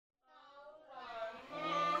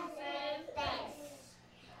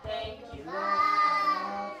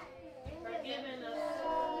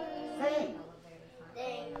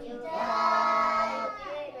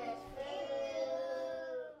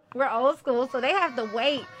school, so they have to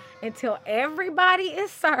wait until everybody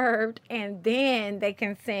is served, and then they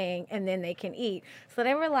can sing, and then they can eat. So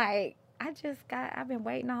they were like, I've been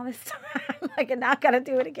waiting all this time. Like, and now I got to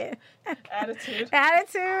do it again. Attitude.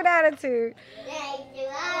 Attitude.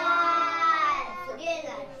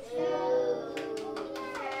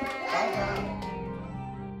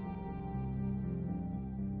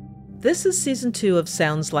 This is Season 2 of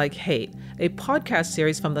Sounds Like Hate, a podcast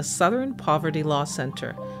series from the Southern Poverty Law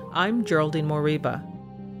Center. I'm Geraldine Moriba.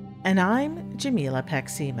 And I'm Jamila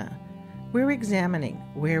Paxima. We're examining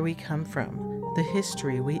where we come from, the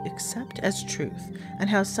history we accept as truth, and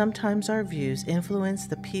how sometimes our views influence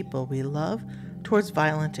the people we love towards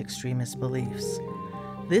violent extremist beliefs.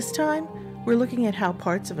 This time, we're looking at how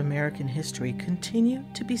parts of American history continue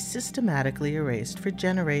to be systematically erased for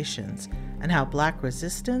generations, and how Black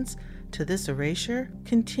resistance to this erasure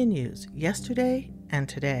continues yesterday and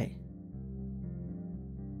today.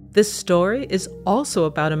 This story is also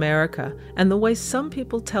about America and the way some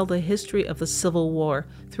people tell the history of the Civil War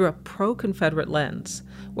through a pro-Confederate lens.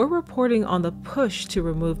 We're reporting on the push to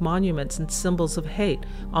remove monuments and symbols of hate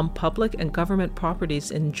on public and government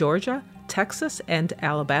properties in Georgia, Texas, and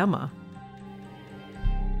Alabama.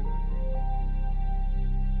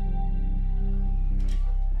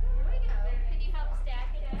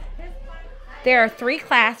 There are 3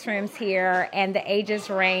 classrooms here, and the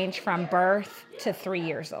ages range from birth to 3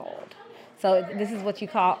 years old. So this is what you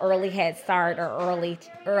call early Head Start or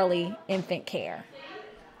early infant care.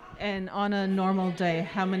 And on a normal day,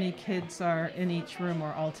 how many kids are in each room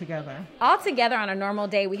or all together? Altogether, on a normal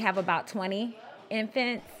day, we have about 20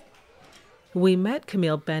 infants. We met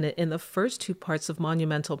Camille Bennett in the first 2 parts of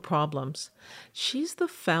Monumental Problems. She's the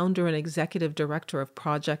founder and executive director of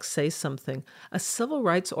Project Say Something, a civil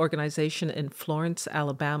rights organization in Florence,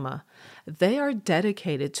 Alabama. They are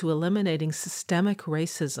dedicated to eliminating systemic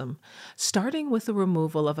racism, starting with the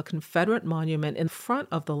removal of a Confederate monument in front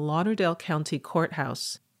of the Lauderdale County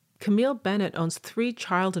Courthouse. Camille Bennett owns 3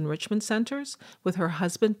 child enrichment centers with her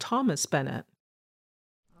husband, Thomas Bennett.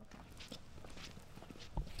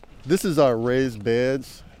 This is our raised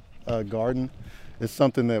beds garden. It's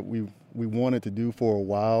something that we wanted to do for a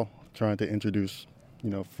while, trying to introduce,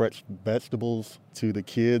 fresh vegetables to the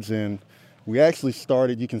kids. And we actually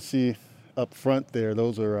started, you can see up front there,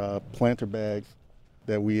 those are planter bags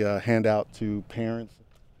that we hand out to parents.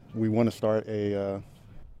 We want to start a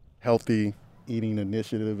healthy eating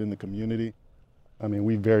initiative in the community. I mean,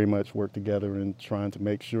 we very much work together in trying to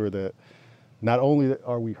make sure that not only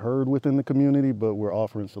are we heard within the community, but we're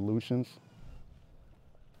offering solutions.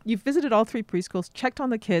 You've visited all 3 preschools, checked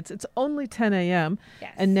on the kids. It's only 10 a.m.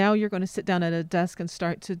 Yes. And now you're going to sit down at a desk and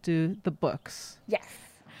start to do the books. Yes.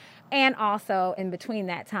 And also, in between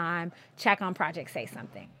that time, check on Project Say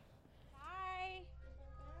Something. Hi.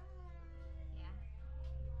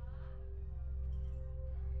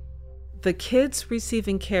 The kids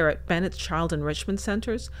receiving care at Bennett's Child Enrichment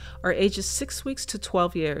Centers are ages 6 weeks to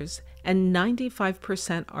 12 years, and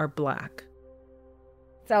 95% are Black.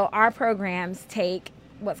 So our programs take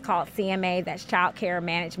what's called CMA, that's Child Care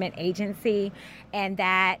Management Agency, and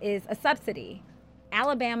that is a subsidy.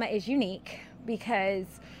 Alabama is unique because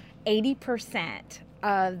 80%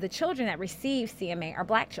 of the children that receive CMA are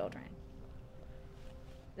Black children.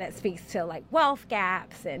 That speaks to like wealth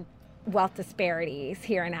gaps and wealth disparities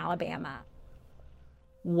here in Alabama.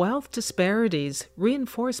 Wealth disparities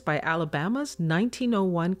reinforced by Alabama's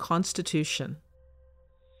 1901 Constitution.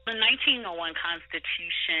 The 1901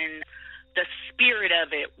 Constitution, the spirit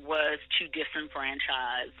of it was to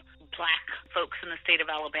disenfranchise Black folks in the state of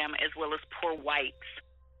Alabama as well as poor whites.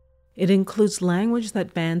 It includes language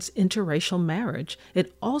that bans interracial marriage.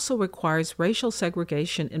 It also requires racial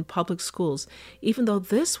segregation in public schools, even though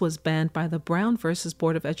this was banned by the Brown v.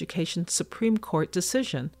 Board of Education Supreme Court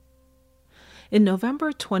decision. In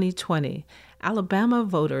November 2020, Alabama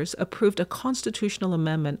voters approved a constitutional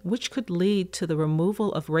amendment which could lead to the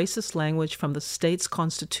removal of racist language from the state's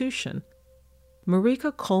constitution.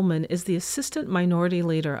 Marika Coleman is the assistant minority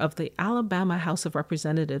leader of the Alabama House of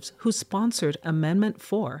Representatives who sponsored Amendment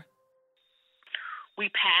 4. We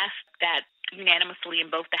passed that unanimously in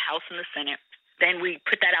both the House and the Senate. Then we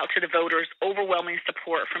put that out to the voters, overwhelming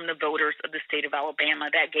support from the voters of the state of Alabama.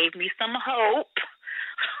 That gave me some hope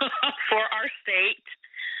for our state.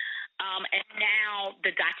 And now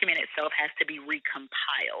the document itself has to be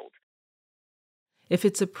recompiled. If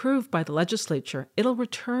it's approved by the legislature, it'll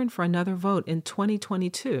return for another vote in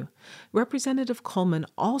 2022. Representative Coleman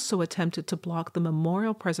also attempted to block the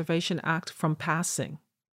Memorial Preservation Act from passing.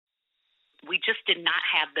 We just did not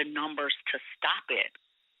have the numbers to stop it.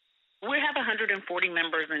 We have 140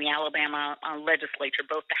 members in the Alabama legislature,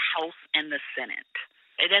 both the House and the Senate.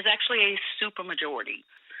 It is actually a supermajority.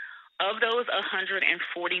 Of those 140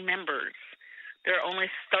 members, there are only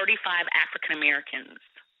 35 African Americans.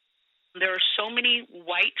 There are so many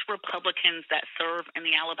white Republicans that serve in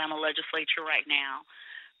the Alabama legislature right now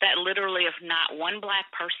that literally if not one black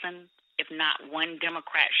person, if not one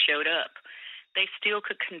Democrat showed up, they still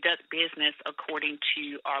could conduct business according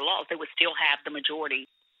to our laws. They would still have the majority.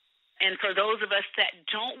 And for those of us that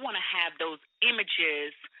don't want to have those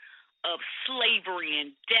images of slavery and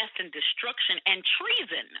death and destruction and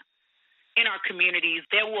treason in our communities,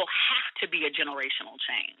 there will have to be a generational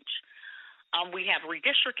change. We have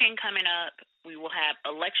redistricting coming up. We will have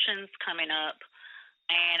elections coming up.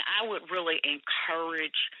 And I would really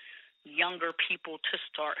encourage younger people to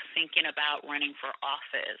start thinking about running for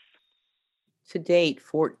office. To date,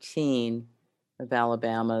 14 of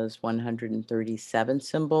Alabama's 137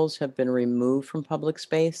 symbols have been removed from public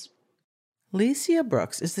space. Licia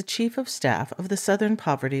Brooks is the Chief of Staff of the Southern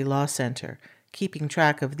Poverty Law Center, keeping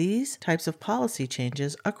track of these types of policy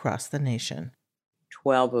changes across the nation.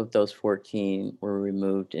 12 of those 14 were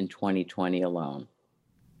removed in 2020 alone.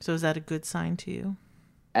 So is that a good sign to you?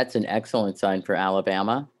 That's an excellent sign for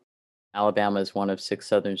Alabama. Alabama is one of 6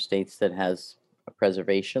 southern states that has a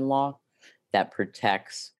preservation law that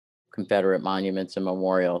protects Confederate monuments and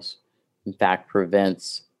memorials. In fact,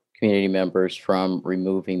 prevents community members from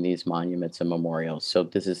removing these monuments and memorials. So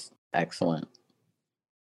this is excellent.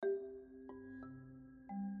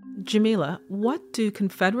 Jamila, what do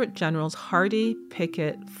Confederate Generals Hardee,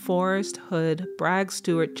 Pickett, Forrest, Hood, Bragg,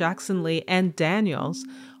 Stewart, Jackson Lee, and Daniels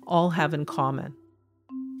all have in common?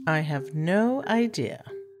 I have no idea.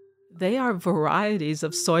 They are varieties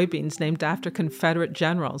of soybeans named after Confederate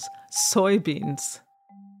generals. Soybeans.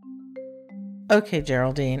 Okay,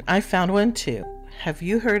 Geraldine, I found one too. Have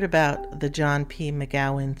you heard about the John P.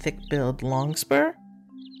 McGowan thick-billed longspur?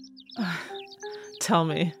 Tell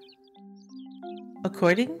me.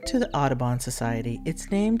 According to the Audubon Society,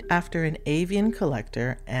 it's named after an avian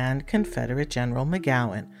collector and Confederate General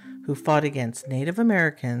McGowan, who fought against Native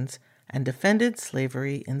Americans and defended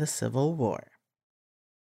slavery in the Civil War.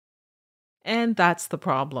 And that's the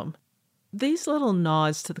problem. These little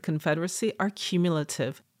nods to the Confederacy are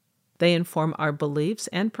cumulative. They inform our beliefs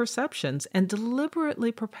and perceptions and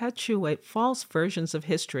deliberately perpetuate false versions of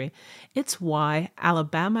history. It's why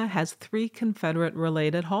Alabama has 3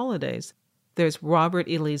 Confederate-related holidays. There's Robert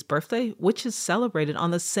E. Lee's birthday, which is celebrated on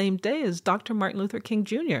the same day as Dr. Martin Luther King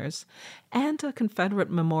Jr.'s, and a Confederate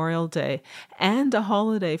Memorial Day, and a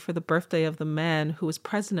holiday for the birthday of the man who was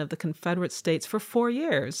president of the Confederate States for 4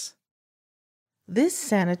 years.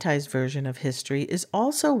 This sanitized version of history is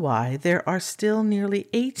also why there are still nearly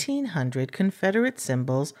 1,800 Confederate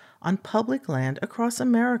symbols on public land across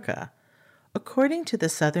America. According to the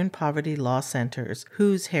Southern Poverty Law Center's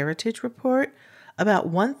Whose Heritage Report, about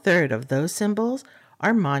 1/3 of those symbols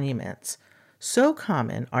are monuments. So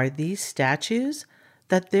common are these statues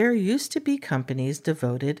that there used to be companies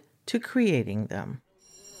devoted to creating them.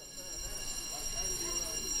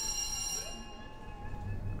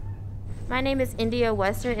 My name is India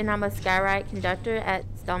Western, and I'm a skyride conductor at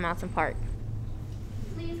Stone Mountain Park.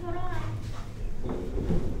 Please hold on.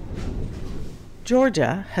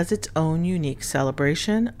 Georgia has its own unique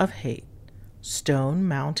celebration of hate. Stone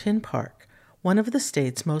Mountain Park, one of the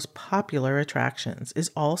state's most popular attractions, is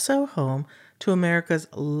also home to America's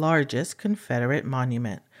largest Confederate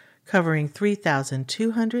monument. Covering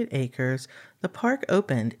 3,200 acres, the park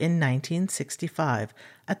opened in 1965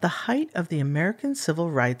 at the height of the American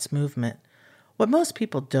Civil Rights Movement. What most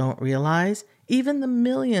people don't realize, even the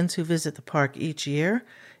millions who visit the park each year,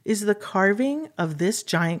 is the carving of this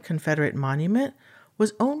giant Confederate monument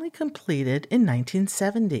was only completed in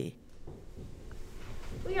 1970.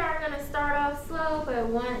 We are going to start off slow, but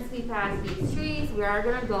once we pass these trees, we are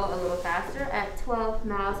going to go a little faster at 12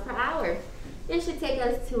 miles per hour. It should take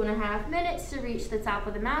us 2.5 minutes to reach the top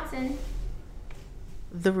of the mountain.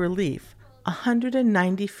 The relief,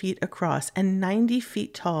 190 feet across and 90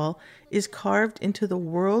 feet tall, is carved into the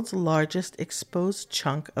world's largest exposed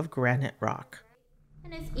chunk of granite rock.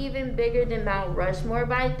 And it's even bigger than Mount Rushmore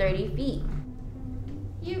by 30 feet.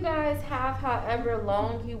 You guys have however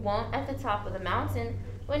long you want at the top of the mountain.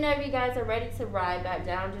 Whenever you guys are ready to ride back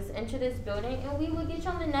down, just enter this building and we will get you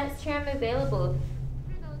on the next tram available.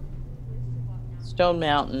 Stone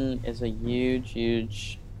Mountain is a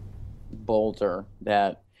huge boulder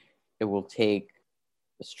that it will take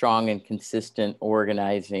strong and consistent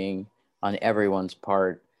organizing on everyone's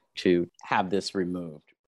part to have this removed.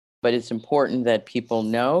 But it's important that people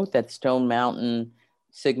know that Stone Mountain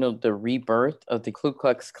signaled the rebirth of the Ku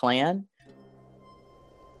Klux Klan.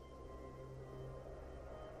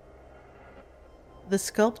 The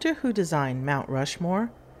sculptor who designed Mount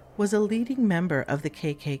Rushmore was a leading member of the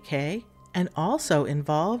KKK and also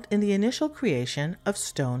involved in the initial creation of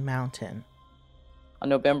Stone Mountain. On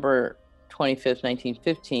November 25th,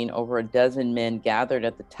 1915, over a dozen men gathered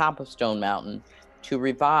at the top of Stone Mountain to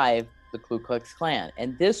revive the Ku Klux Klan.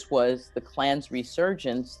 And this was the Klan's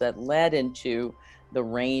resurgence that led into the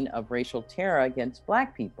reign of racial terror against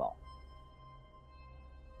Black people.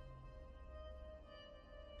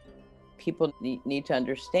 People need to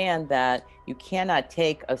understand that you cannot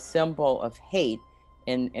take a symbol of hate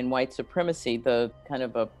in white supremacy, the kind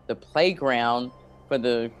of the playground for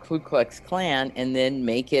the Ku Klux Klan, and then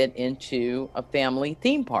make it into a family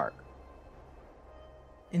theme park.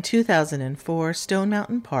 In 2004, Stone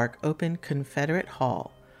Mountain Park opened Confederate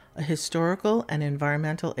Hall, a historical and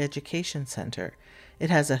environmental education center. It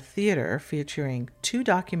has a theater featuring 2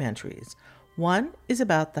 documentaries. One is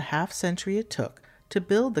about the half-century it took to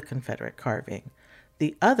build the Confederate carving.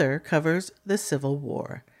 The other covers the Civil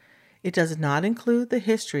War. It does not include the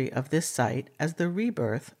history of this site as the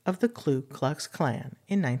rebirth of the Ku Klux Klan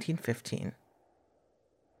in 1915.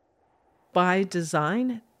 By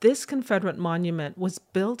design, this Confederate monument was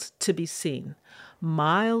built to be seen.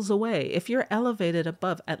 Miles away, if you're elevated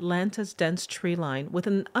above Atlanta's dense tree line with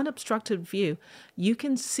an unobstructed view, you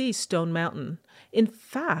can see Stone Mountain. In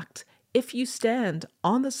fact, if you stand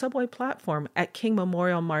on the subway platform at King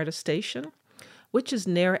Memorial MARTA Station, which is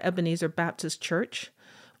near Ebenezer Baptist Church,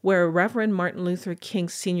 where Reverend Martin Luther King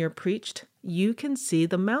Sr. preached, you can see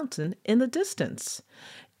the mountain in the distance.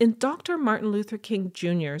 In Dr. Martin Luther King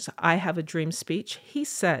Jr.'s I Have a Dream speech, he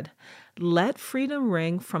said, "Let freedom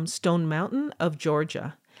ring from Stone Mountain of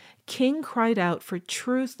Georgia." King cried out for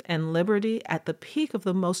truth and liberty at the peak of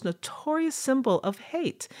the most notorious symbol of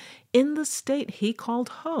hate in the state he called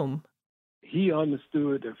home. He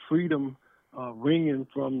understood that freedom ringing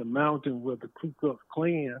from the mountain where the Ku Klux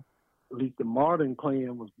Klan, at least the modern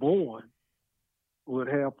Klan, was born, would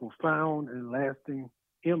have profound and lasting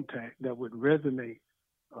impact that would resonate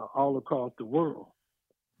all across the world.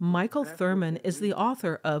 Michael Thurman is the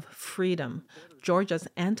author of Freedom, Georgia's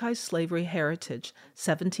Anti-Slavery Heritage,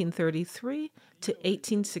 1733 to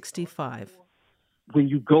 1865. When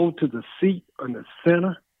you go to the seat and the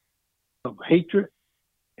center of hatred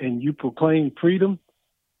and you proclaim freedom,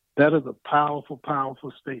 that is a powerful,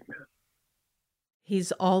 powerful statement.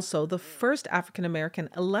 He's also the first African-American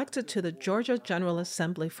elected to the Georgia General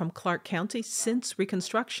Assembly from Clark County since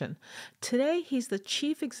Reconstruction. Today, he's the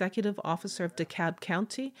Chief Executive Officer of DeKalb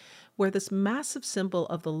County, where this massive symbol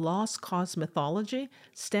of the lost cause mythology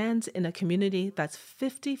stands in a community that's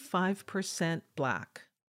 55% Black.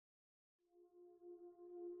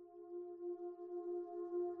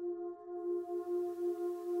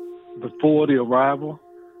 Before the arrival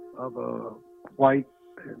of white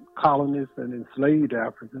colonists and enslaved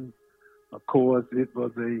Africans, of course, it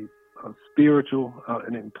was a spiritual,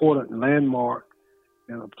 an important landmark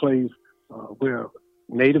and a place where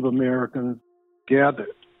Native Americans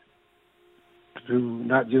gathered to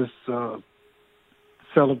not just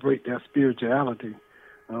celebrate their spirituality,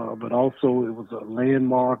 but also it was a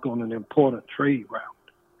landmark on an important trade route.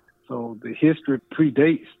 So the history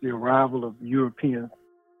predates the arrival of Europeans.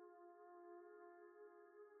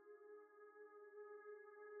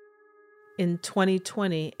 In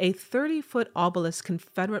 2020, a 30-foot obelisk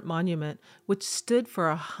Confederate monument, which stood for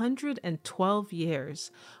 112 years,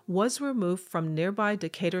 was removed from nearby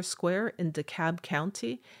Decatur Square in DeKalb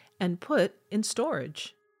County and put in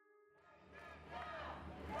storage.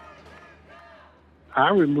 I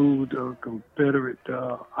removed a Confederate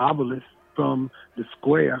obelisk from the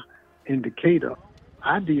square in Decatur.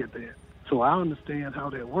 I did that, so I understand how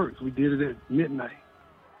that works. We did it at midnight.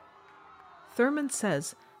 Thurman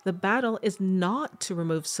says the battle is not to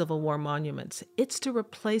remove Civil War monuments. It's to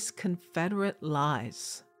replace Confederate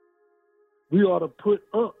lies. We ought to put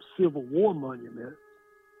up Civil War monuments.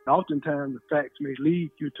 Oftentimes, the facts may lead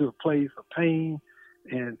you to a place of pain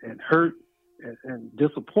and hurt and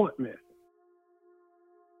disappointment.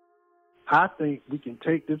 I think we can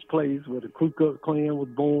take this place where the Ku Klux Klan was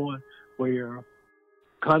born, where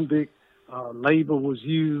convict labor was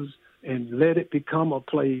used, and let it become a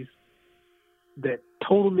place that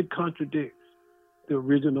totally contradicts the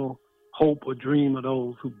original hope or dream of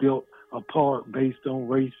those who built a park based on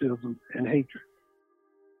racism and hatred.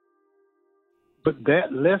 But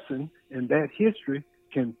that lesson and that history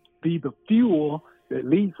can be the fuel that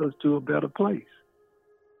leads us to a better place.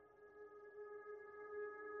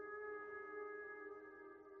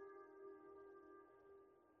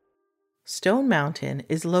 Stone Mountain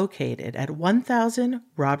is located at 1000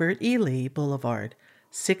 Robert E. Lee Boulevard,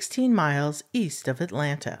 16 miles east of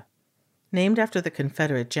Atlanta. Named after the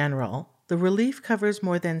Confederate general, the relief covers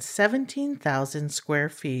more than 17,000 square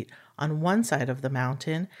feet on one side of the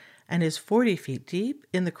mountain and is 40 feet deep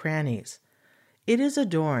in the crannies. It is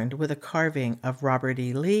adorned with a carving of Robert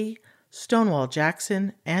E. Lee, Stonewall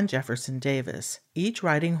Jackson, and Jefferson Davis, each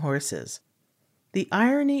riding horses. The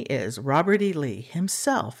irony is Robert E. Lee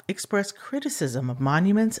himself expressed criticism of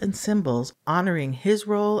monuments and symbols honoring his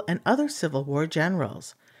role and other Civil War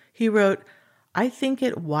generals. He wrote, "I think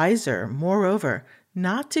it wiser, moreover,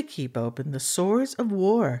 not to keep open the sores of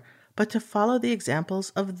war, but to follow the examples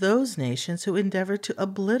of those nations who endeavored to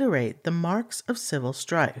obliterate the marks of civil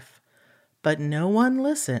strife." But no one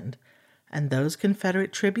listened, and those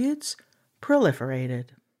Confederate tributes proliferated.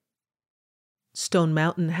 Stone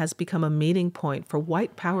Mountain has become a meeting point for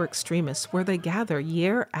white power extremists where they gather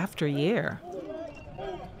year after year.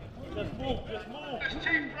 Just move. It's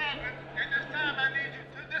Chief Robin, and this time I need you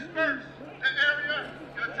to disperse the area.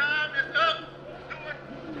 Your time is up. Do it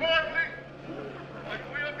quarterly, or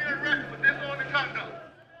you will be arrested for disorderly conduct.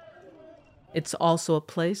 It's also a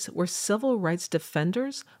place where civil rights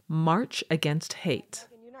defenders march against hate.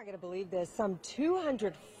 You're not going to believe this. Some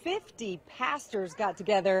 250 pastors got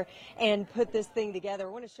together and put this thing together.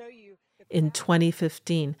 I want to show you. In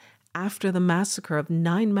 2015, after the massacre of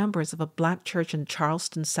 9 members of a black church in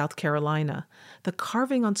Charleston, South Carolina, the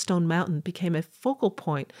carving on Stone Mountain became a focal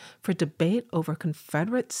point for debate over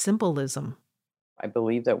Confederate symbolism. I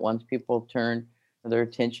believe that once people turn their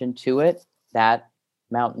attention to it, that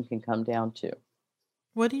mountain can come down too.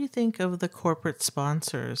 What do you think of the corporate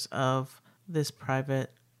sponsors of this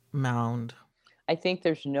private mound? I think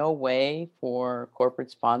there's no way for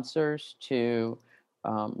corporate sponsors to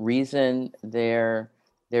reason their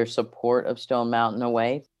support of Stone Mountain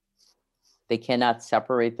away. They cannot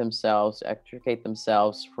separate themselves, extricate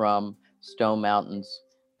themselves from Stone Mountain's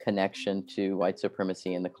connection to white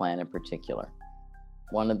supremacy and the Klan in particular.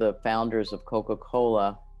 One of the founders of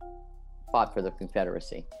Coca-Cola fought for the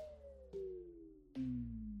Confederacy.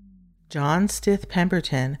 John Stith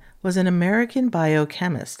Pemberton was an American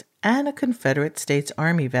biochemist and a Confederate States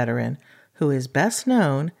Army veteran who is best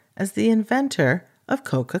known as the inventor of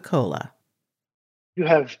Coca-Cola. You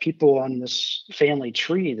have people on this family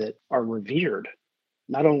tree that are revered,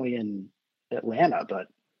 not only in Atlanta, but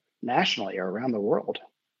nationally or around the world.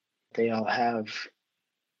 They all have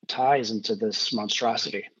ties into this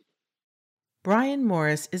monstrosity. Brian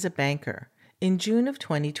Morris is a banker. In June of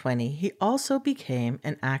 2020, he also became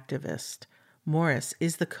an activist. Morris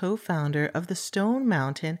is the co-founder of the Stone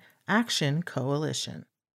Mountain Action Coalition.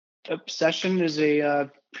 Obsession is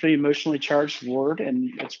a pretty emotionally charged word,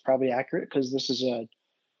 and it's probably accurate because this is a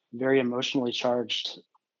very emotionally charged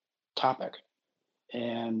topic.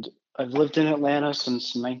 And I've lived in Atlanta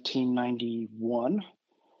since 1991,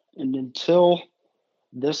 and until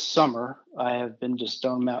this summer, I have been to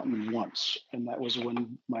Stone Mountain once, and that was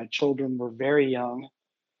when my children were very young,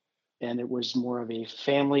 and it was more of a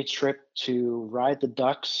family trip to ride the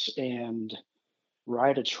ducks and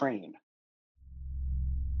ride a train.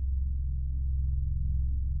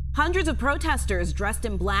 Hundreds of protesters dressed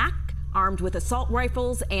in black, armed with assault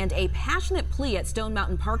rifles, and a passionate plea at Stone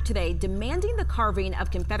Mountain Park today demanding the carving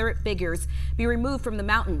of Confederate figures be removed from the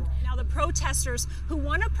mountain. Now the protesters who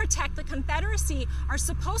want to protect the Confederacy are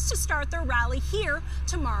supposed to start their rally here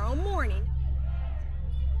tomorrow morning.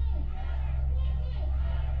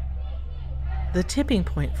 The tipping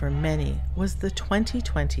point for many was the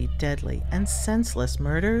 2020 deadly and senseless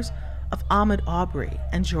murders of Ahmaud Arbery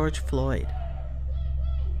and George Floyd.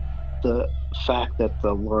 The fact that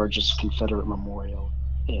the largest Confederate memorial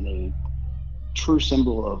and a true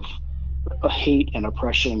symbol of hate and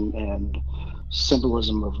oppression and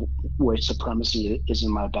symbolism of white supremacy is in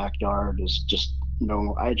my backyard is just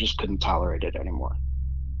no, I just couldn't tolerate it anymore.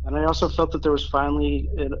 And I also felt that there was finally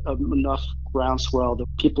enough groundswell that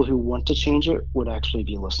people who want to change it would actually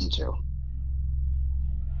be listened to.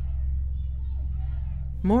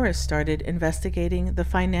 Morris started investigating the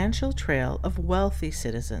financial trail of wealthy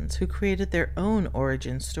citizens who created their own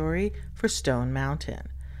origin story for Stone Mountain.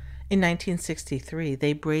 In 1963,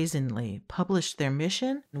 they brazenly published their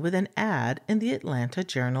mission with an ad in the Atlanta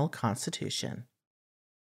Journal-Constitution.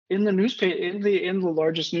 In the newspaper, in the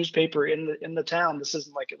largest newspaper in the town, this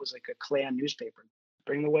isn't like it was like a Klan newspaper.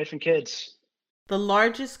 Bring the wife and kids. The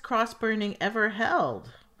largest cross burning ever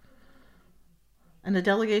held. And the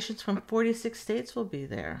delegations from 46 states will be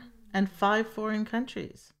there, and 5 foreign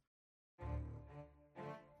countries.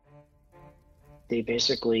 They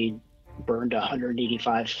basically burned a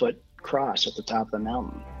 185-foot cross at the top of the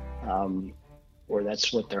mountain. or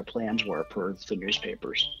that's what their plans were per the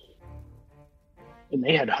newspapers. And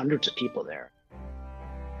they had hundreds of people there.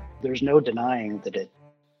 There's no denying that it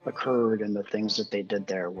occurred, and the things that they did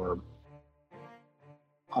there were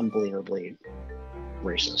unbelievably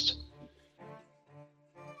racist.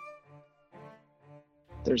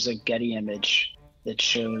 There's a Getty image that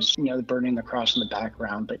shows, burning the cross in the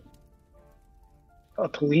background, but a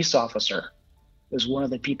police officer was one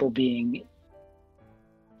of the people being,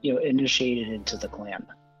 initiated into the Klan.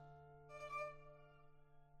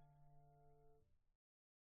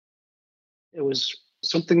 It was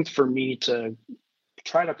something for me to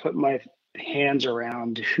try to put my hands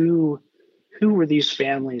around who were these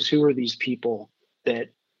families, who were these people that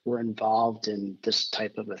were involved in this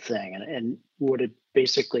type of a thing. And what it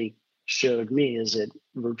basically showed me is that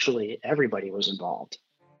virtually everybody was involved.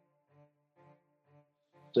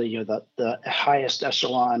 So, the highest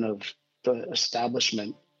echelon of the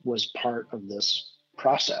establishment was part of this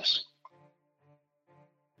process.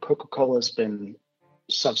 Coca-Cola has been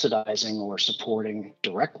subsidizing or supporting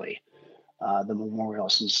directly the memorial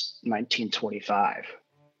since 1925.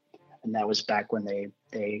 And that was back when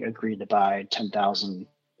they agreed to buy 10,000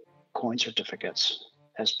 coin certificates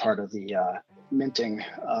as part of the minting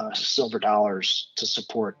silver dollars to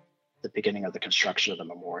support the beginning of the construction of the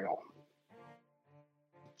memorial.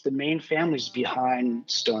 The main families behind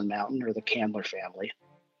Stone Mountain are the Candler family,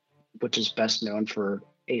 which is best known for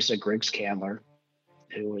Asa Griggs Candler,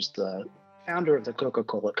 who was the founder of the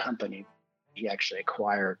Coca-Cola Company. He actually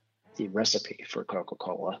acquired the recipe for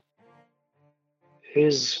Coca-Cola.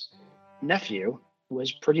 His nephew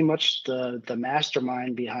was pretty much the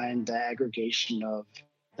mastermind behind the aggregation of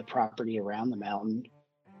the property around the mountain.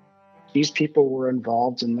 These people were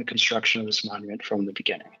involved in the construction of this monument from the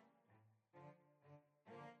beginning.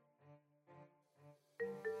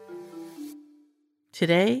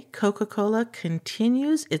 Today, Coca-Cola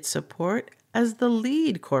continues its support as the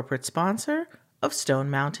lead corporate sponsor of Stone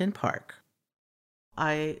Mountain Park.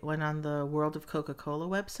 I went on the World of Coca-Cola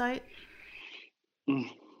website.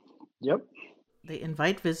 Yep. They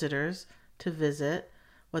invite visitors to visit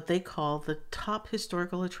what they call the top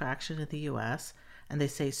historical attraction in the U.S., and they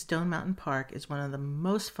say Stone Mountain Park is one of the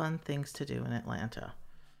most fun things to do in Atlanta.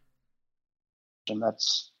 And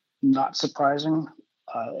that's not surprising,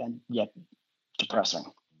 and yet depressing.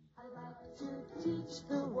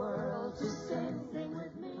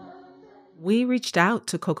 We reached out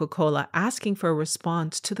to Coca-Cola asking for a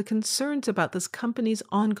response to the concerns about this company's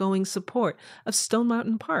ongoing support of Stone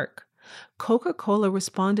Mountain Park. Coca-Cola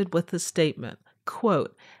responded with this statement,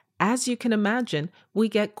 quote, "As you can imagine, we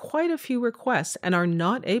get quite a few requests and are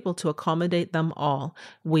not able to accommodate them all.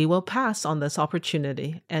 We will pass on this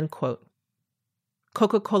opportunity," end quote.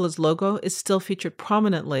 Coca-Cola's logo is still featured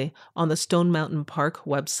prominently on the Stone Mountain Park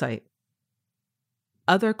website.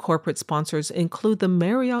 Other corporate sponsors include the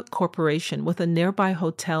Marriott Corporation with a nearby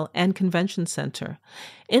hotel and convention center.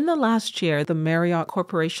 In the last year, the Marriott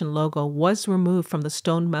Corporation logo was removed from the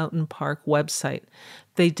Stone Mountain Park website.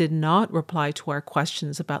 They did not reply to our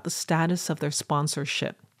questions about the status of their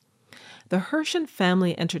sponsorship. The Herschen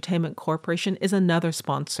Family Entertainment Corporation is another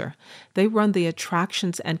sponsor. They run the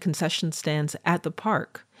attractions and concession stands at the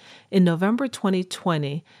park. In November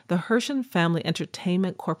 2020, the Herschen Family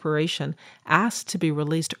Entertainment Corporation asked to be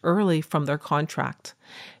released early from their contract.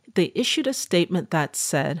 They issued a statement that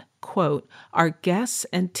said, quote, "Our guests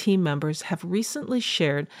and team members have recently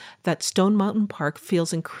shared that Stone Mountain Park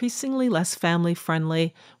feels increasingly less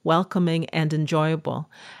family-friendly, welcoming, and enjoyable,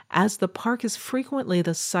 as the park is frequently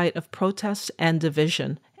the site of protest and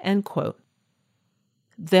division," end quote.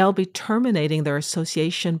 They'll be terminating their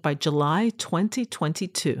association by July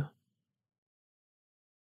 2022.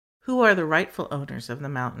 Who are the rightful owners of the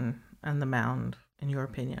mountain and the mound, in your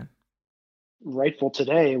opinion? Rightful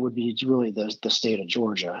today would be really the state of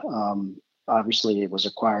Georgia. Obviously, it was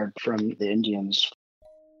acquired from the Indians.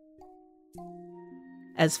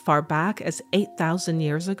 As far back as 8,000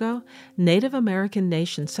 years ago, Native American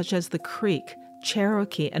nations such as the Creek,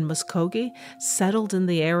 Cherokee, and Muskogee settled in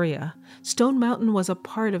the area. Stone Mountain was a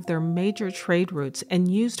part of their major trade routes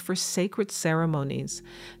and used for sacred ceremonies.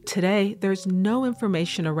 Today, there's no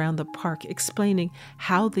information around the park explaining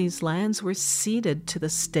how these lands were ceded to the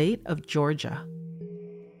state of Georgia.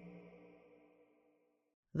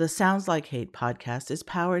 The Sounds Like Hate podcast is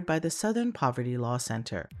powered by the Southern Poverty Law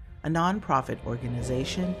Center, a nonprofit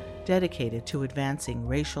organization dedicated to advancing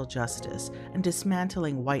racial justice and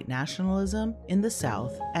dismantling white nationalism in the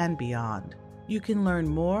South and beyond. You can learn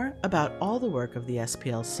more about all the work of the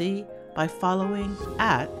SPLC by following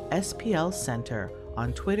 @SPL Center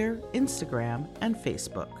on Twitter, Instagram, and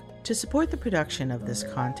Facebook. To support the production of this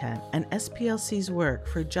content and SPLC's work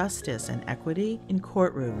for justice and equity in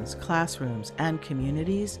courtrooms, classrooms, and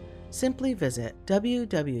communities, simply visit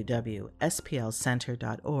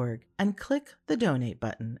www.splcenter.org and click the donate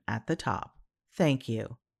button at the top. Thank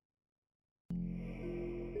you.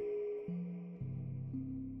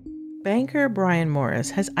 Banker Brian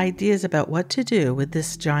Morris has ideas about what to do with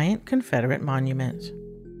this giant Confederate monument.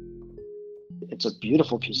 It's a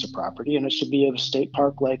beautiful piece of property, and it should be a state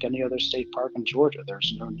park like any other state park in Georgia.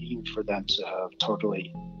 There's no need for them to have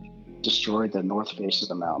totally destroyed the north face of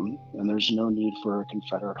the mountain, and there's no need for a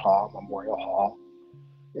Confederate Hall, Memorial Hall,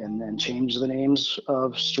 and then change the names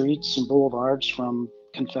of streets and boulevards from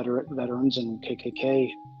Confederate veterans and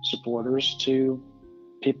KKK supporters to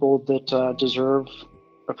people that deserve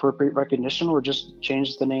appropriate recognition, or just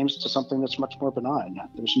change the names to something that's much more benign.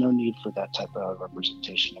 There's no need for that type of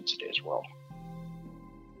representation in today's world.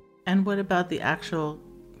 And what about the actual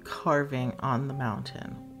carving on the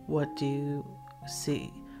mountain? What do you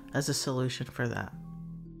see as a solution for that?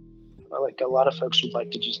 Like a lot of folks would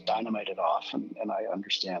like to just dynamite it off, and I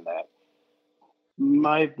understand that.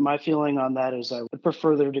 My feeling on that is I would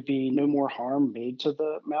prefer there to be no more harm made to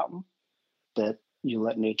the mountain, that you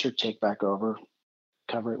let nature take back over,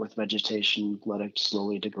 cover it with vegetation, let it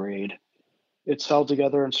slowly degrade. It's held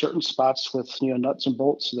together in certain spots with nuts and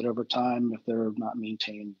bolts so that over time, if they're not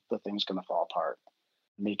maintained, the thing's going to fall apart.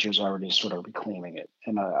 Nature's already sort of reclaiming it.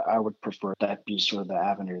 And I would prefer that be sort of the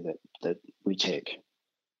avenue that we take.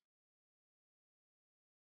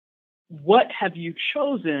 What have you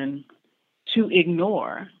chosen to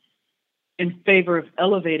ignore in favor of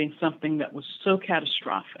elevating something that was so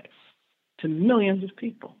catastrophic to millions of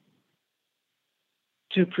people,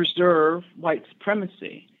 to preserve white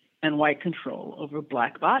supremacy and white control over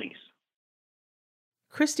Black bodies?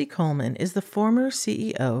 Christy Coleman is the former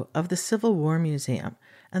CEO of the Civil War Museum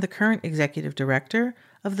and the current executive director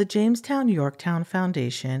of the Jamestown-Yorktown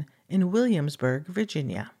Foundation in Williamsburg,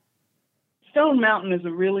 Virginia. Stone Mountain is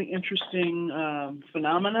a really interesting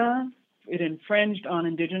phenomenon. It infringed on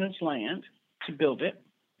indigenous land to build it,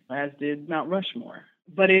 as did Mount Rushmore.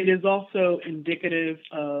 But it is also indicative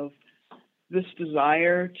of this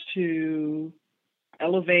desire to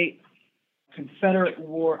elevate Confederate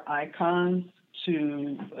war icons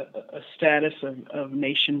to a status of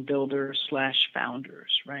nation builders /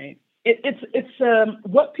 founders, right? It's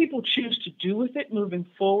what people choose to do with it moving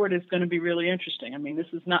forward is going to be really interesting. I mean,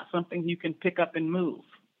 this is not something you can pick up and move.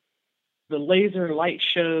 The laser light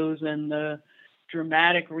shows and the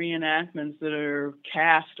dramatic reenactments that are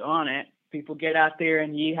cast on it, people get out there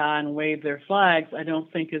and yeehaw and wave their flags, I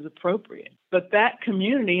don't think is appropriate. But that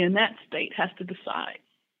community and that state has to decide.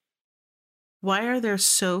 Why are there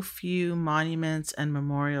so few monuments and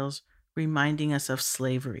memorials reminding us of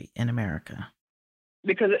slavery in America?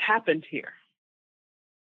 Because it happened here.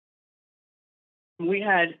 We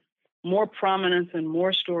had more prominence and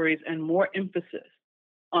more stories and more emphasis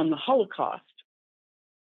on the Holocaust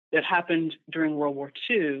that happened during World War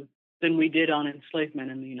II than we did on enslavement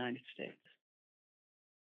in the United States.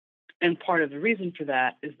 And part of the reason for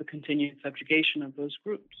that is the continued subjugation of those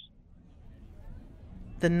groups.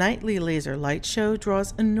 The nightly laser light show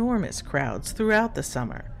draws enormous crowds throughout the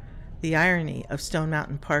summer. The irony of Stone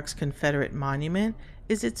Mountain Park's Confederate monument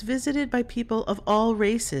is it's visited by people of all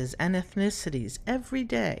races and ethnicities every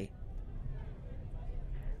day.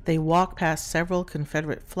 They walk past several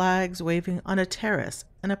Confederate flags waving on a terrace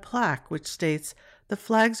and a plaque which states, "The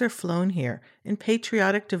flags are flown here in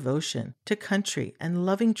patriotic devotion to country and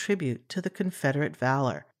loving tribute to the Confederate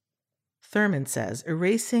valor." Thurman says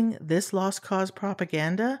erasing this lost cause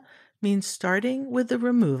propaganda means starting with the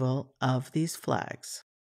removal of these flags.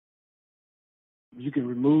 You can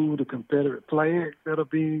remove the Confederate flags that are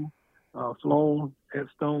being flown at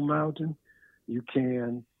Stone Mountain. You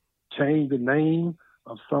can change the name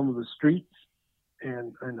of some of the streets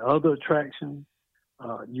and other attractions.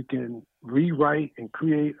 You can rewrite and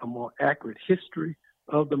create a more accurate history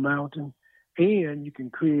of the mountain, and you can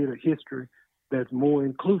create a history that's more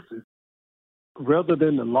inclusive. Rather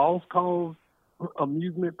than the lost cause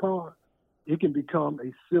amusement park, it can become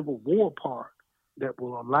a Civil War park that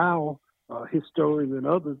will allow historians and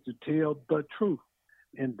others to tell the truth.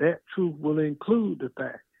 And that truth will include the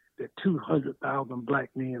fact that 200,000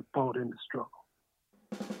 Black men fought in the struggle.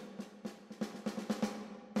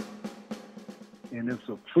 And it's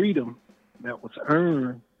a freedom that was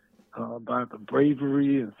earned by the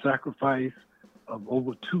bravery and sacrifice of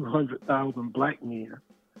over 200,000 Black men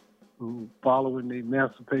who, following the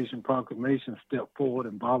Emancipation Proclamation, stepped forward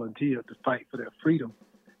and volunteered to fight for their freedom,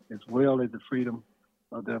 as well as the freedom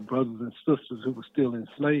of their brothers and sisters who were still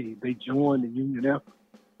enslaved. They joined the Union effort.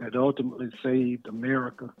 that ultimately saved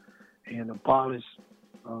America and abolished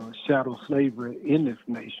chattel slavery in this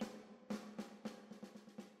nation.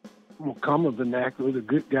 Well, common vernacular, the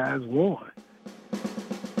good guys won.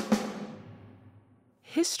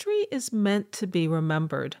 History is meant to be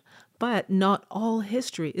remembered, but not all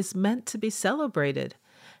history is meant to be celebrated.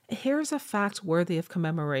 Here's a fact worthy of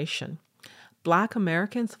commemoration. Black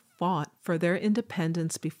Americans fought for their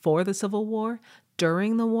independence before the Civil War,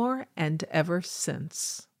 during the war, and ever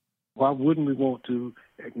since. Why wouldn't we want to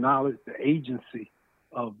acknowledge the agency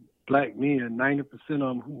of black men, 90% of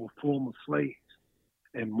them who were former slaves,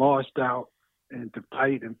 and marched out and to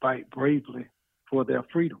fight bravely for their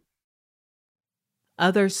freedom?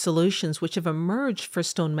 Other solutions which have emerged for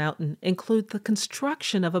Stone Mountain include the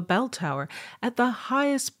construction of a bell tower at the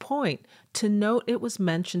highest point to note it was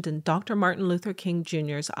mentioned in Dr. Martin Luther King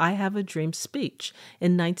Jr.'s I Have a Dream speech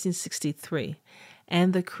in 1963,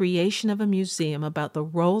 and the creation of a museum about the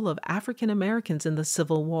role of African Americans in the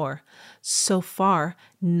Civil War. So far,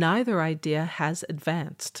 neither idea has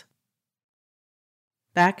advanced.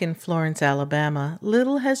 Back in Florence, Alabama,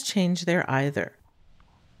 little has changed there either.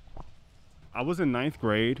 I was in 9th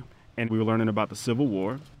grade, and we were learning about the Civil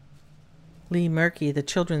War. Lee Murkey, the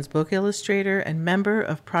children's book illustrator and member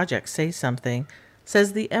of Project Say Something,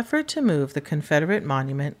 says the effort to move the Confederate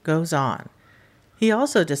monument goes on. He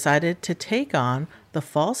also decided to take on the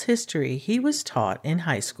false history he was taught in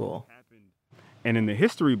high school. And in the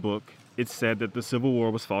history book, it said that the Civil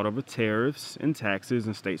War was fought over tariffs and taxes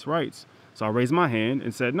and states' rights. So I raised my hand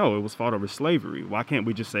and said, no, it was fought over slavery. Why can't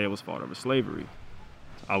we just say it was fought over slavery?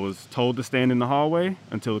 I was told to stand in the hallway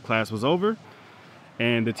until the class was over,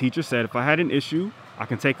 and the teacher said if I had an issue, I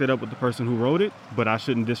can take that up with the person who wrote it, but I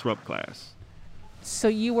shouldn't disrupt class. So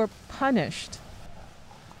you were punished?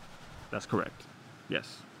 That's correct,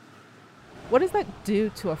 yes. What does that do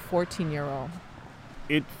to a 14-year-old?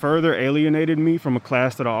 It further alienated me from a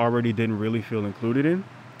class that I already didn't really feel included in.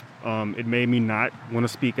 It made me not want to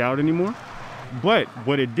speak out anymore. But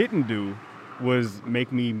what it didn't do was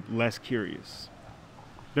make me less curious.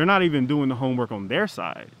 They're not even doing the homework on their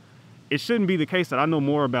side. It shouldn't be the case that I know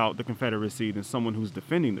more about the Confederacy than someone who's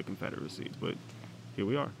defending the Confederacy, but here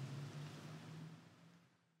we are.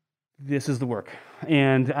 This is the work.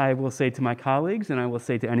 And I will say to my colleagues, and I will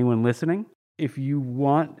say to anyone listening, if you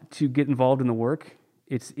want to get involved in the work,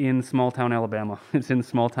 it's in small town Alabama. It's in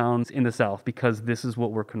small towns in the South, because this is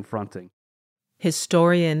what we're confronting.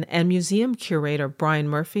 Historian and museum curator Brian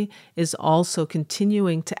Murphy is also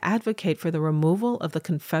continuing to advocate for the removal of the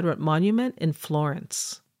Confederate monument in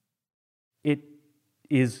Florence. It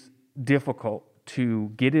is difficult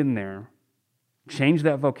to get in there, change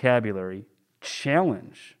that vocabulary,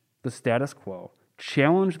 challenge the status quo,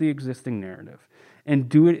 challenge the existing narrative, and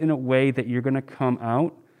do it in a way that you're going to come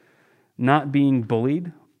out not being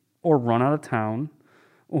bullied or run out of town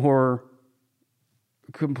or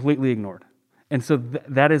completely ignored. And so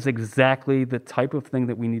that is exactly the type of thing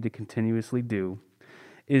that we need to continuously do,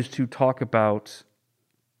 is to talk about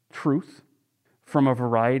truth from a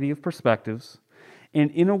variety of perspectives and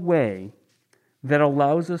in a way that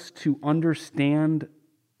allows us to understand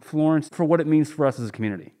Florence for what it means for us as a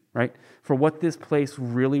community, right? For what this place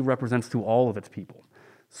really represents to all of its people.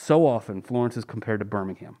 So often, Florence is compared to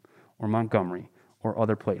Birmingham or Montgomery or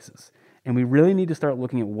other places. And we really need to start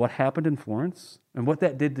looking at what happened in Florence and what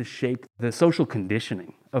that did to shape the social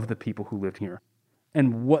conditioning of the people who lived here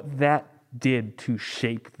and what that did to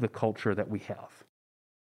shape the culture that we have.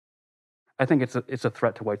 I think it's a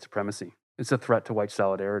threat to white supremacy. It's a threat to white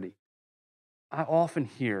solidarity. I often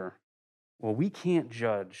hear, well, we can't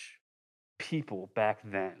judge people back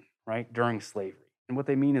then, right, during slavery. And what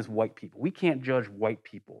they mean is white people. We can't judge white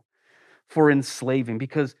people for enslaving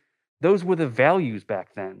because those were the values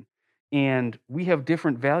back then. And we have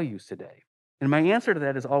different values today. And my answer to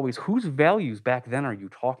that is always, whose values back then are you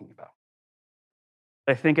talking about?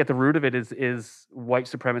 I think at the root of it is white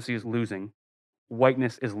supremacy is losing.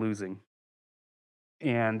 Whiteness is losing.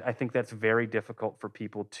 And I think that's very difficult for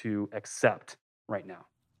people to accept right now.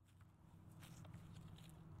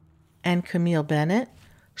 And Camille Bennett,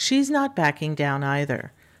 she's not backing down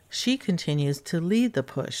either. She continues to lead the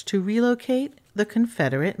push to relocate the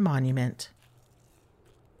Confederate monument.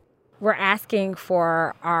 We're asking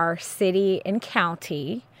for our city and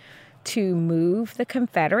county to move the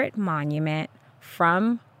Confederate monument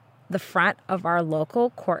from the front of our local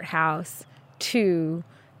courthouse to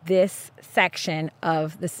this section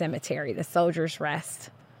of the cemetery, the Soldiers' Rest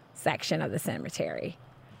section of the cemetery.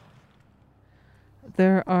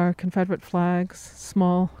 There are Confederate flags,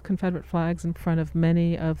 small Confederate flags in front of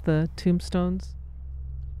many of the tombstones.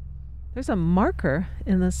 There's a marker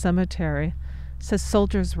in the cemetery says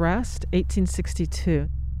Soldiers Rest, 1862.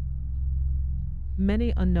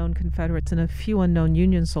 Many unknown Confederates and a few unknown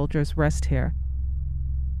Union soldiers rest here.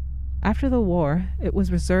 After the war, it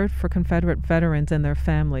was reserved for Confederate veterans and their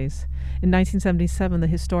families. In 1977, the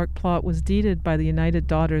historic plot was deeded by the United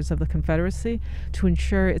Daughters of the Confederacy to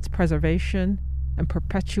ensure its preservation and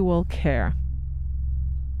perpetual care.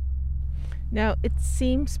 Now, it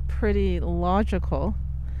seems pretty logical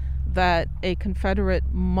that a Confederate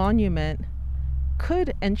monument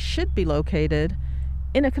could and should be located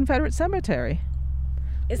in a Confederate cemetery.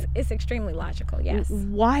 It's extremely logical, yes.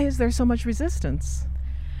 Why is there so much resistance?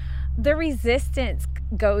 The resistance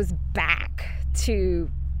goes back to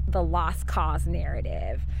the lost cause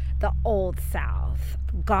narrative, the Old South,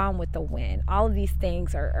 Gone with the Wind. All of these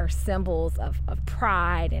things are symbols of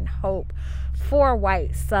pride and hope for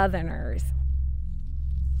white Southerners.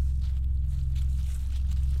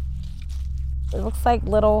 It looks like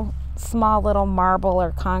small little marble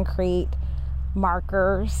or concrete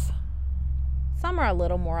markers. Some are a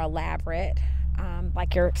little more elaborate,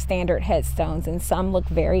 like your standard headstones, and some look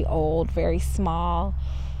very old, very small,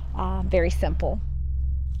 very simple.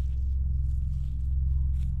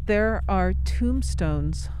 There are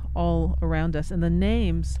tombstones all around us, and the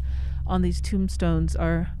names on these tombstones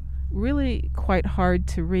are really quite hard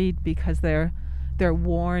to read because they're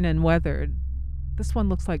worn and weathered. This one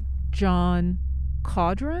looks like John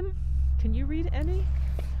Caudron. Can you read any?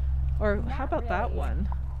 Or how about that one?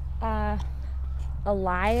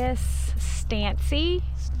 Elias Stancy.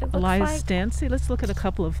 Elias Stancy? Let's look at a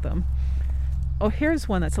couple of them. Oh, here's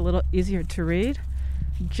one that's a little easier to read.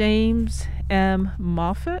 James M.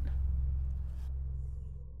 Moffett.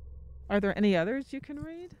 Are there any others you can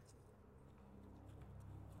read?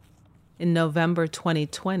 In November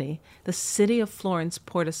 2020, the city of Florence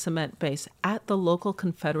poured a cement base at the local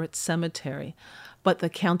Confederate cemetery, but the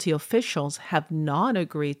county officials have not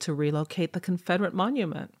agreed to relocate the Confederate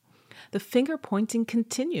monument. The finger-pointing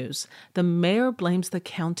continues. The mayor blames the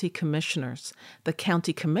county commissioners. The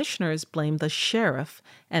county commissioners blame the sheriff,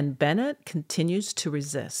 and Bennett continues to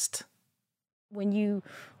resist. When you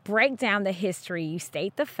break down the history, you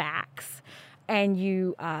state the facts, and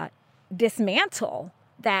you dismantle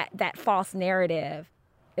that false narrative,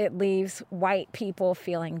 it leaves white people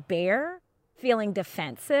feeling bare, feeling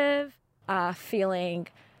defensive, feeling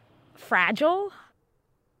fragile.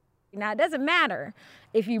 Now, it doesn't matter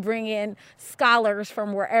if you bring in scholars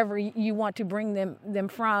from wherever you want to bring them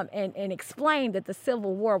from and explain that the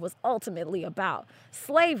Civil War was ultimately about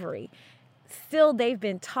slavery. Still, they've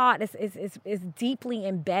been taught, it's deeply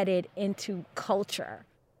embedded into culture.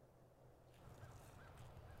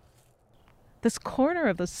 This corner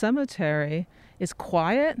of the cemetery is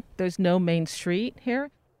quiet. There's no main street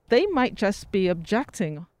here. They might just be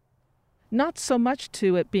objecting, not so much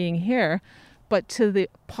to it being here, but to the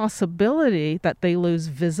possibility that they lose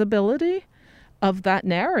visibility of that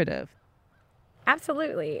narrative.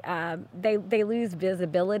 Absolutely. They lose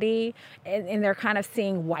visibility, and they're kind of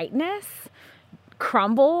seeing whiteness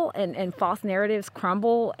crumble and false narratives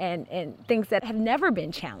crumble and things that have never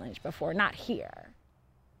been challenged before, not here.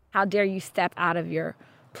 How dare you step out of your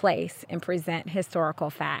place and present historical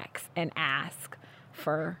facts and ask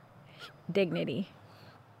for dignity?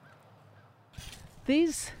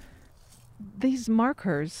 These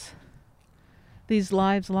markers, these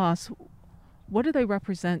lives lost, what do they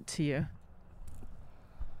represent to you?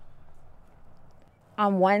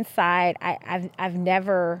 On one side, I've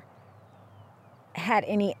never had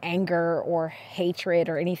any anger or hatred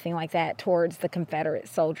or anything like that towards the Confederate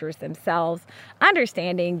soldiers themselves,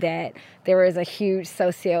 understanding that there is a huge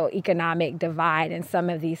socioeconomic divide, and some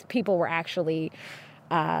of these people were actually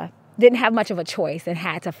didn't have much of a choice and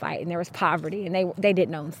had to fight, and there was poverty, and they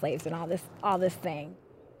didn't own slaves and all this thing.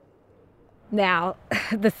 Now,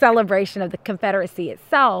 the celebration of the Confederacy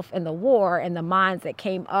itself and the war and the minds that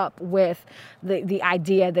came up with the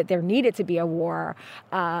idea that there needed to be a war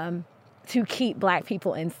to keep Black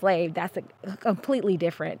people enslaved, that's a completely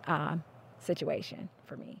different situation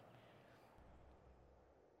for me.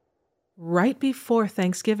 Right before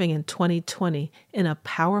Thanksgiving in 2020, in a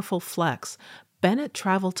powerful flex, Bennett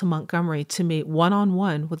traveled to Montgomery to meet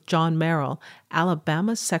one-on-one with John Merrill,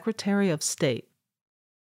 Alabama's Secretary of State.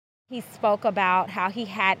 He spoke about how he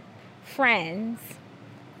had friends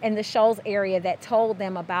in the Shoals area that told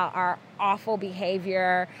them about our awful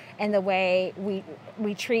behavior and the way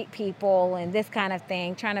we treat people and this kind of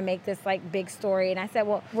thing, trying to make this like big story. And I said,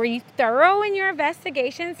 well, were you thorough in your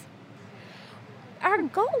investigations? Our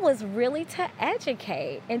goal was really to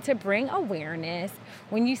educate and to bring awareness.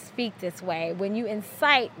 When you speak this way, when you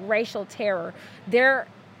incite racial terror, there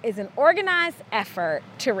is an organized effort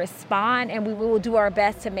to respond, and we will do our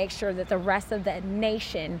best to make sure that the rest of the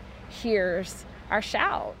nation hears our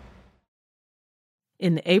shout.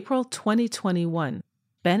 In April 2021,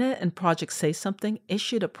 Bennett and Project Say Something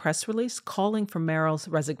issued a press release calling for Merrill's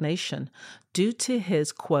resignation due to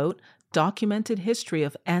his, quote, documented history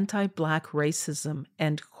of anti-Black racism,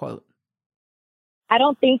 end quote. I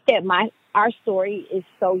don't think that our story is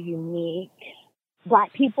so unique.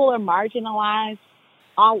 Black people are marginalized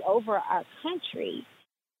all over our country.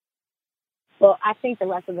 Well, I think the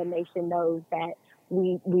rest of the nation knows that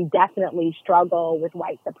we definitely struggle with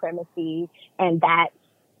white supremacy, and that's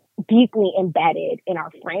deeply embedded in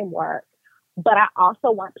our framework. But I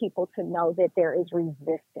also want people to know that there is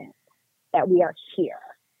resistance, that we are here,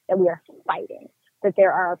 that we are fighting, that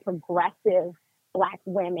there are progressive Black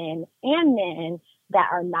women and men that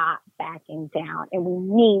are not backing down, and we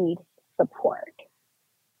need support.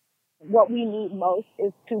 What we need most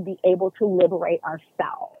is to be able to liberate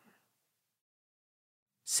ourselves.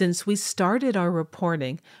 Since we started our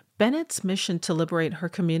reporting, Bennett's mission to liberate her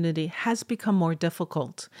community has become more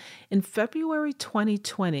difficult. In February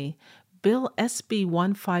 2020, Bill SB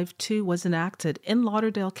 152 was enacted in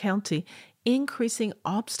Lauderdale County, increasing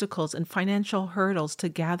obstacles and financial hurdles to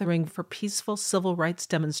gathering for peaceful civil rights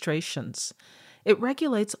demonstrations. It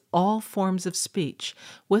regulates all forms of speech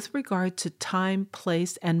with regard to time,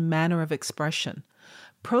 place, and manner of expression.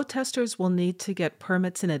 Protesters will need to get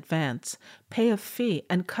permits in advance, pay a fee,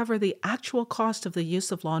 and cover the actual cost of the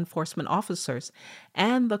use of law enforcement officers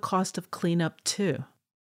and the cost of cleanup, too.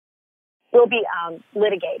 We'll be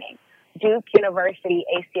litigating. Duke University,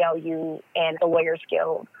 ACLU, and the Lawyers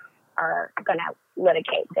Guild are going to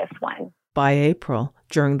litigate this one. By April,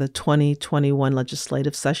 during the 2021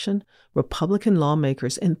 legislative session, Republican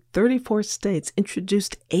lawmakers in 34 states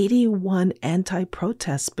introduced 81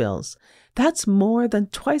 anti-protest bills. That's more than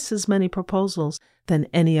twice as many proposals than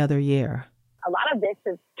any other year. A lot of this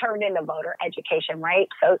is turned into voter education, right?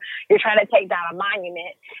 So you're trying to take down a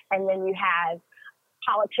monument, and then you have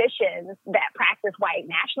politicians that practice white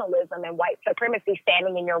nationalism and white supremacy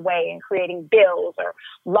standing in your way and creating bills or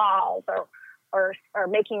laws or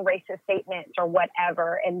making racist statements or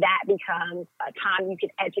whatever. And that becomes a time you can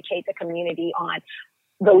educate the community on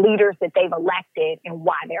the leaders that they've elected and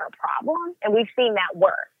why they're a problem. And we've seen that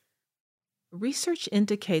work. Research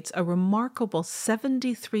indicates a remarkable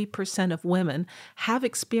 73% of women have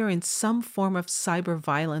experienced some form of cyber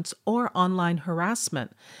violence or online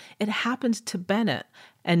harassment. It happened to Bennett,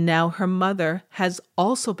 and now her mother has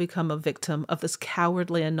also become a victim of this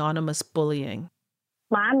cowardly anonymous bullying.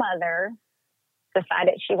 My mother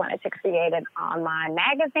decided she wanted to create an online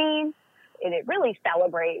magazine, and it really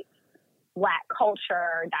celebrates Black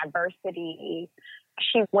culture, diversity.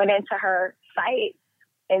 She went into her site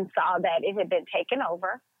and saw that it had been taken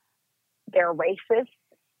over. There are racist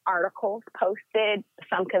articles posted,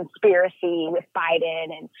 some conspiracy with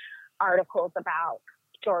Biden, and articles about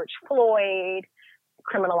George Floyd,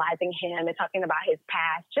 criminalizing him and talking about his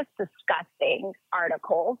past, just disgusting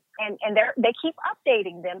articles. And they keep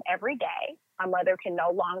updating them every day. My mother can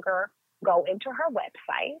no longer go into her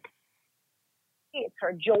website. It's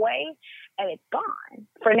her joy, and it's gone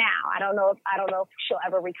for now. I don't know if she'll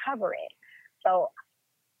ever recover it. So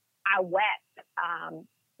I wept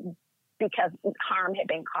because harm had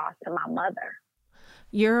been caused to my mother.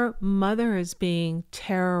 Your mother is being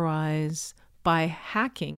terrorized by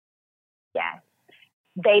hacking. Yes.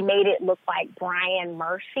 They made it look like Brian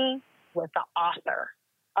Murphy was the author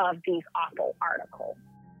of these awful articles.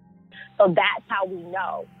 So that's how we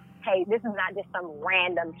know, hey, this is not just some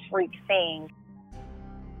random freak thing.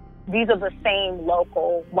 These are the same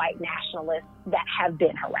local white nationalists that have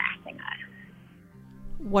been harassing us.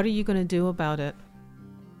 What are you going to do about it?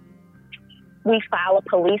 We file a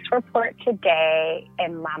police report today,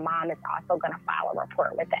 and my mom is also going to file a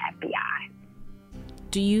report with the FBI.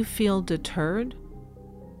 Do you feel deterred?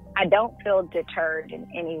 I don't feel deterred in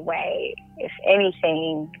any way. If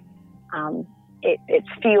anything, it's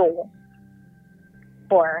fuel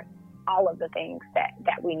for all of the things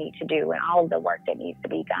that we need to do and all of the work that needs to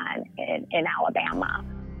be done in Alabama.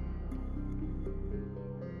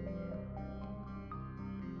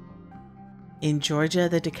 In Georgia,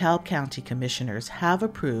 the DeKalb County Commissioners have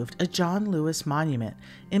approved a John Lewis monument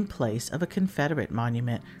in place of a Confederate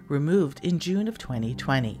monument removed in June of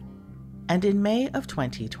 2020. And in May of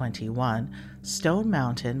 2021, Stone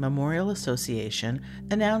Mountain Memorial Association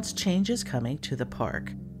announced changes coming to the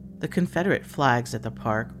park. The Confederate flags at the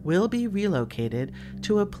park will be relocated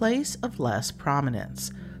to a place of less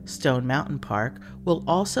prominence. Stone Mountain Park will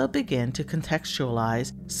also begin to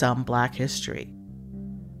contextualize some Black history.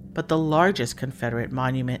 but the largest Confederate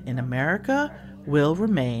monument in America will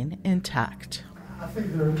remain intact. I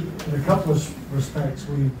think there are a couple of respects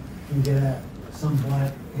we can get at some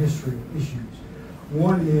Black history issues.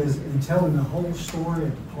 One is in telling the whole story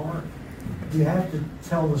of the park, you have to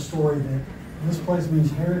tell the story that this place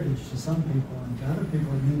means heritage to some people, and to other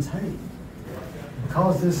people it means hate.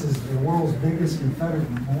 Because this is the world's biggest Confederate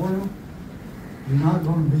memorial, you're not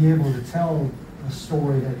going to be able to tell a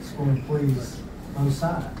story that's going to please both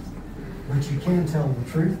sides. But you can tell the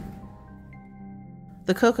truth.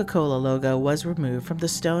 The Coca-Cola logo was removed from the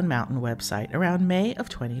Stone Mountain website around May of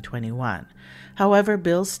 2021. However,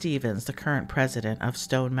 Bill Stevens, the current president of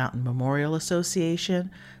Stone Mountain Memorial Association,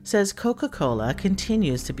 says Coca-Cola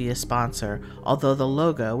continues to be a sponsor, although the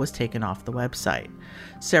logo was taken off the website.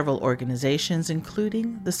 Several organizations,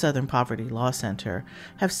 including the Southern Poverty Law Center,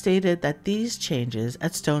 have stated that these changes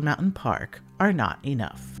at Stone Mountain Park are not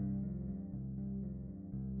enough.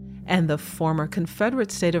 And the former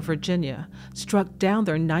Confederate state of Virginia struck down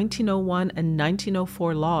their 1901 and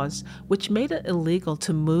 1904 laws, which made it illegal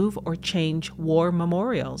to move or change war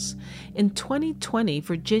memorials. In 2020,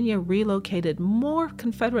 Virginia relocated more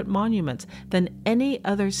Confederate monuments than any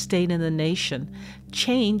other state in the nation.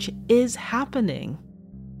 Change is happening.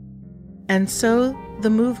 And so, the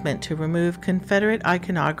movement to remove Confederate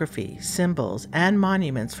iconography, symbols, and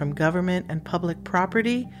monuments from government and public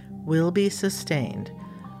property will be sustained.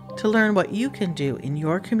 To learn what you can do in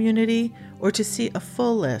your community or to see a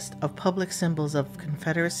full list of public symbols of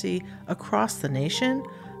Confederacy across the nation,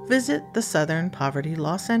 visit the Southern Poverty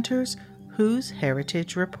Law Center's Whose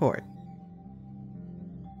Heritage Report.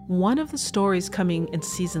 One of the stories coming in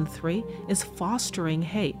Season 3 is Fostering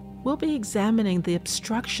Hate. We'll be examining the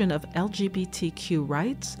obstruction of LGBTQ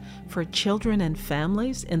rights for children and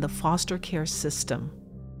families in the foster care system.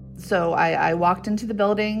 So I walked into the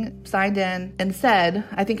building, signed in, and said,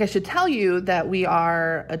 I think I should tell you that we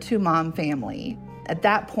are a two-mom family. At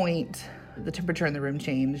that point, the temperature in the room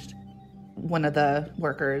changed. One of the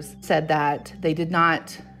workers said that they did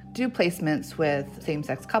not do placements with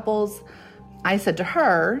same-sex couples. I said to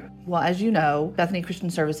her, well, as you know, Bethany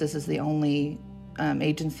Christian Services is the only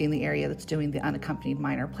agency in the area that's doing the unaccompanied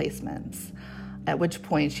minor placements. At which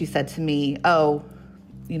point she said to me, oh,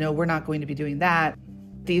 we're not going to be doing that.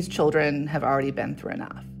 These children have already been through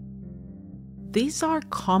enough. These are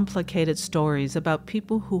complicated stories about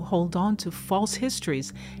people who hold on to false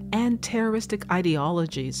histories and terroristic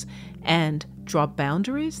ideologies and draw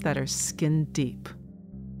boundaries that are skin deep.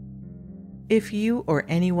 If you or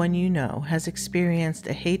anyone you know has experienced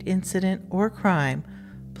a hate incident or crime,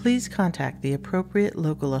 please contact the appropriate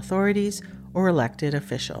local authorities or elected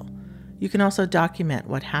official. You can also document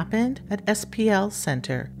what happened at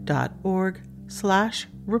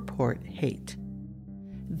splcenter.org/report hate.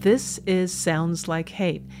 This is Sounds Like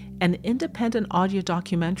Hate, an independent audio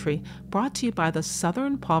documentary brought to you by the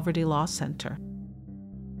Southern Poverty Law Center.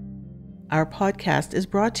 Our podcast is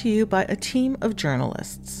brought to you by a team of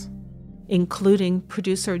journalists, including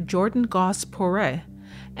producer Jordan Goss-Poret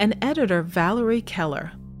and editor Valerie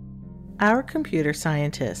Keller. Our computer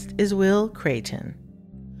scientist is Will Creighton.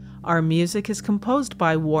 Our music is composed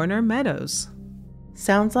by Warner Meadows.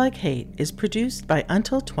 Sounds Like Hate is produced by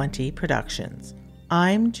Until 20 Productions.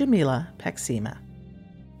 I'm Jamila Paxima.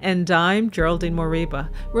 And I'm Geraldine Moriba.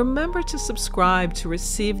 Remember to subscribe to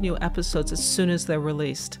receive new episodes as soon as they're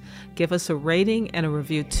released. Give us a rating and a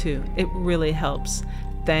review too. It really helps.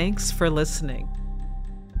 Thanks for listening.